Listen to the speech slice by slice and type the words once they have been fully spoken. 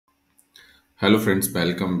Hello, friends,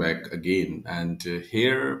 welcome back again. And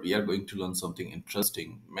here we are going to learn something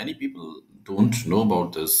interesting. Many people don't know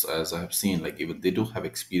about this, as I have seen, like even they do have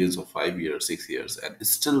experience of 5 years, 6 years, and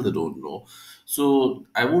still they don't know. So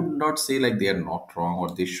I would not say like they are not wrong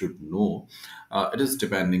or they should know. It is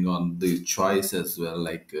depending on the choice as well.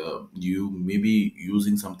 Like you may be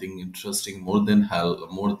using something interesting more than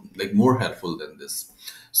more helpful than this.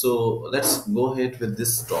 So let's go ahead with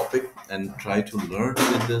this topic and try to learn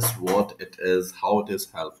with this what it is, how it is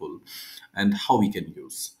helpful, and how we can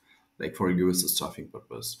use, like for US staffing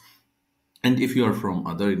purpose. And if you are from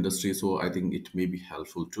other industries, so I think it may be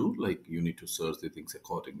helpful too. Like you need to search the things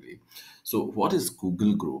accordingly. So what is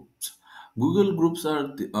Google Groups? Google Groups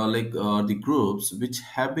are the groups which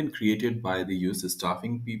have been created by the US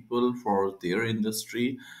staffing people for their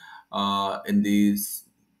industry in these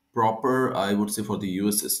proper, I would say, for the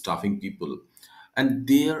US staffing people. And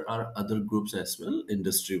there are other groups as well,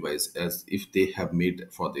 industry wise, as if they have made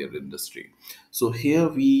for their industry. So here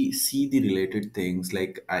we see the related things,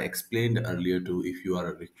 like I explained earlier to, if you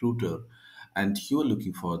are a recruiter and you are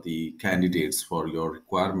looking for the candidates for your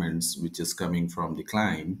requirements which is coming from the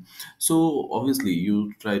client, so obviously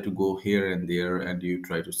you try to go here and there and you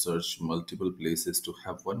try to search multiple places to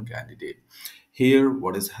have one candidate. Here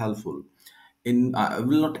what is helpful, in I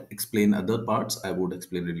will not explain other parts, I would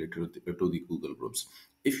explain related to the Google Groups.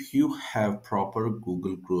 If you have proper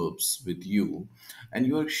Google Groups with you and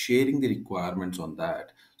you are sharing the requirements on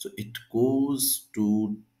that, so it goes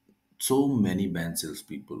to so many band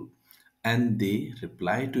salespeople and they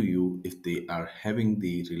reply to you if they are having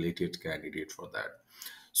the related candidate for that.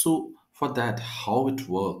 So for that, how it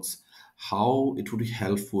works, how it would be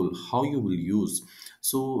helpful, how you will use.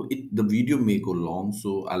 So the video may go long,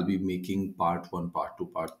 so I'll be making part one, part two,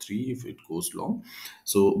 part three if it goes long.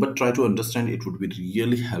 So but try to understand, it would be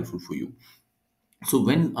really helpful for you. So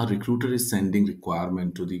when a recruiter is sending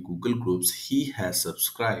requirement to the Google Groups, he has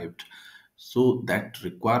subscribed, so that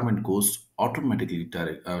requirement goes automatically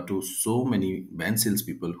to so many band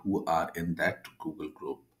salespeople who are in that Google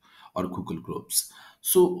Group or Google Groups.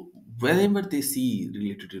 So whenever they see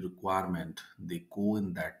related to requirement, they go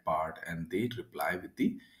in that part and they reply with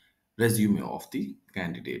the resume of the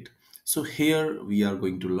candidate. So here we are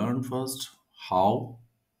going to learn first how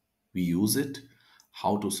we use it,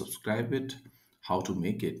 how to subscribe it, how to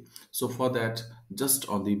make it. So for that, just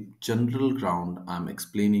on the general ground, I'm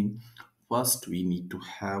explaining. First, we need to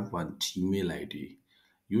have one Gmail ID.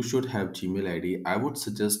 You should have Gmail ID. I would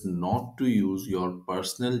suggest not to use your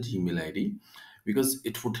personal Gmail ID because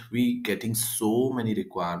it would be getting so many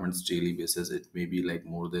requirements daily basis. It may be like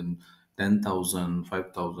more than 10,000,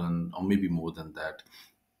 5,000, or maybe more than that.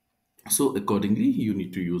 So accordingly, you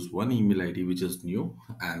need to use one email ID which is new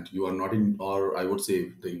and you are not in, or I would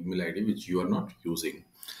say the email ID which you are not using.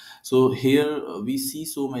 So here we see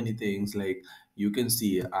so many things, like you can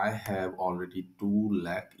see I have already 2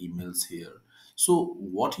 lakh emails here. So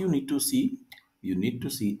what you need to see, you need to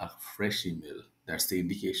see a fresh email. That's the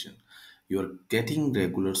indication. You are getting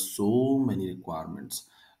regular so many requirements.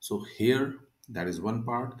 So here, that is one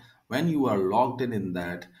part. When you are logged in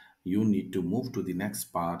that, you need to move to the next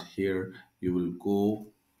part. Here you will go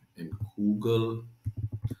in Google,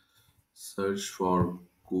 search for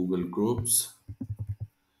Google Groups.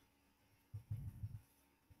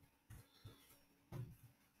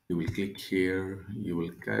 You will click here, you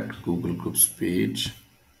will get Google Groups page.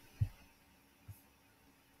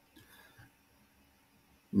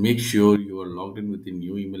 Make sure you are logged in with the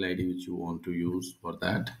new email ID which you want to use for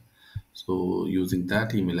that. So using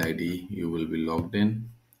that email ID, you will be logged in.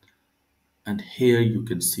 And here you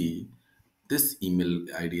can see this email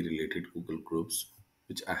ID related Google Groups,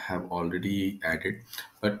 which I have already added.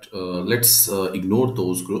 But let's ignore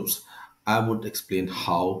those groups. I would explain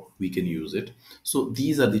how we can use it. So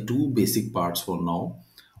these are the two basic parts for now.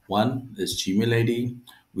 One is Gmail ID,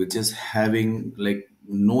 which is having like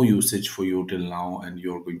no usage for you till now, and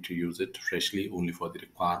you're going to use it freshly only for the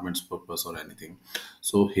requirements purpose or anything.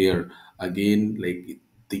 So here again, like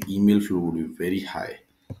the email flow would be very high.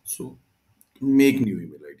 So make new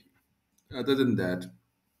email ID. Other than that,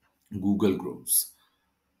 Google Groups.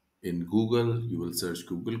 In Google, you will search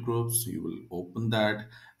Google Groups, you will open that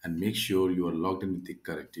and make sure you are logged in with the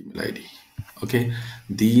correct email ID. Okay,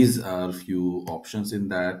 these are few options in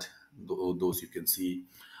that. Those you can see.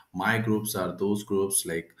 My groups are those groups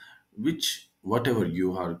like which whatever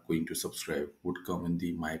you are going to subscribe would come in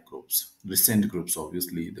the my groups. Recent groups,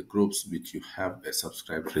 obviously, the groups which you have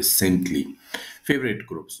subscribed recently. Favorite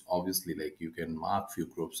groups, obviously, like you can mark few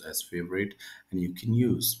groups as favorite and you can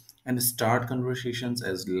use, and start conversations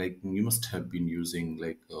as like you must have been using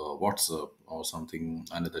like WhatsApp or something,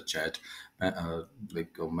 another chat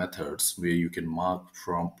methods where you can mark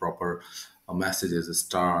from proper messages,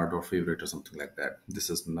 starred or favorite or something like that. This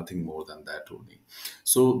is nothing more than that only.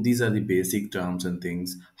 So these are the basic terms and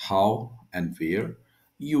things, how and where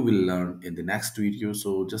you will learn in the next video.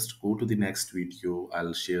 So just go to the next video,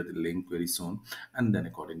 I'll share the link very soon, and then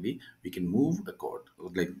accordingly we can move accord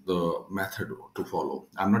like the method to follow.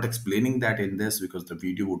 I'm not explaining that in this because the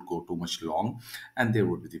video would go too much long, and there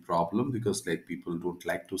would be the problem because like people don't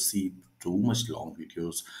like to see too much long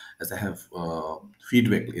videos, as I have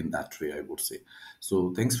feedback in that way, I would say.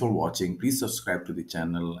 So thanks for watching. Please subscribe to the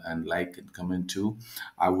channel and like and comment too.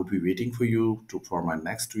 I would be waiting for you to for my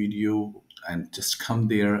next video, and just come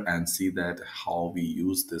there and see that how we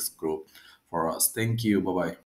use this group for us. Thank you. Bye bye.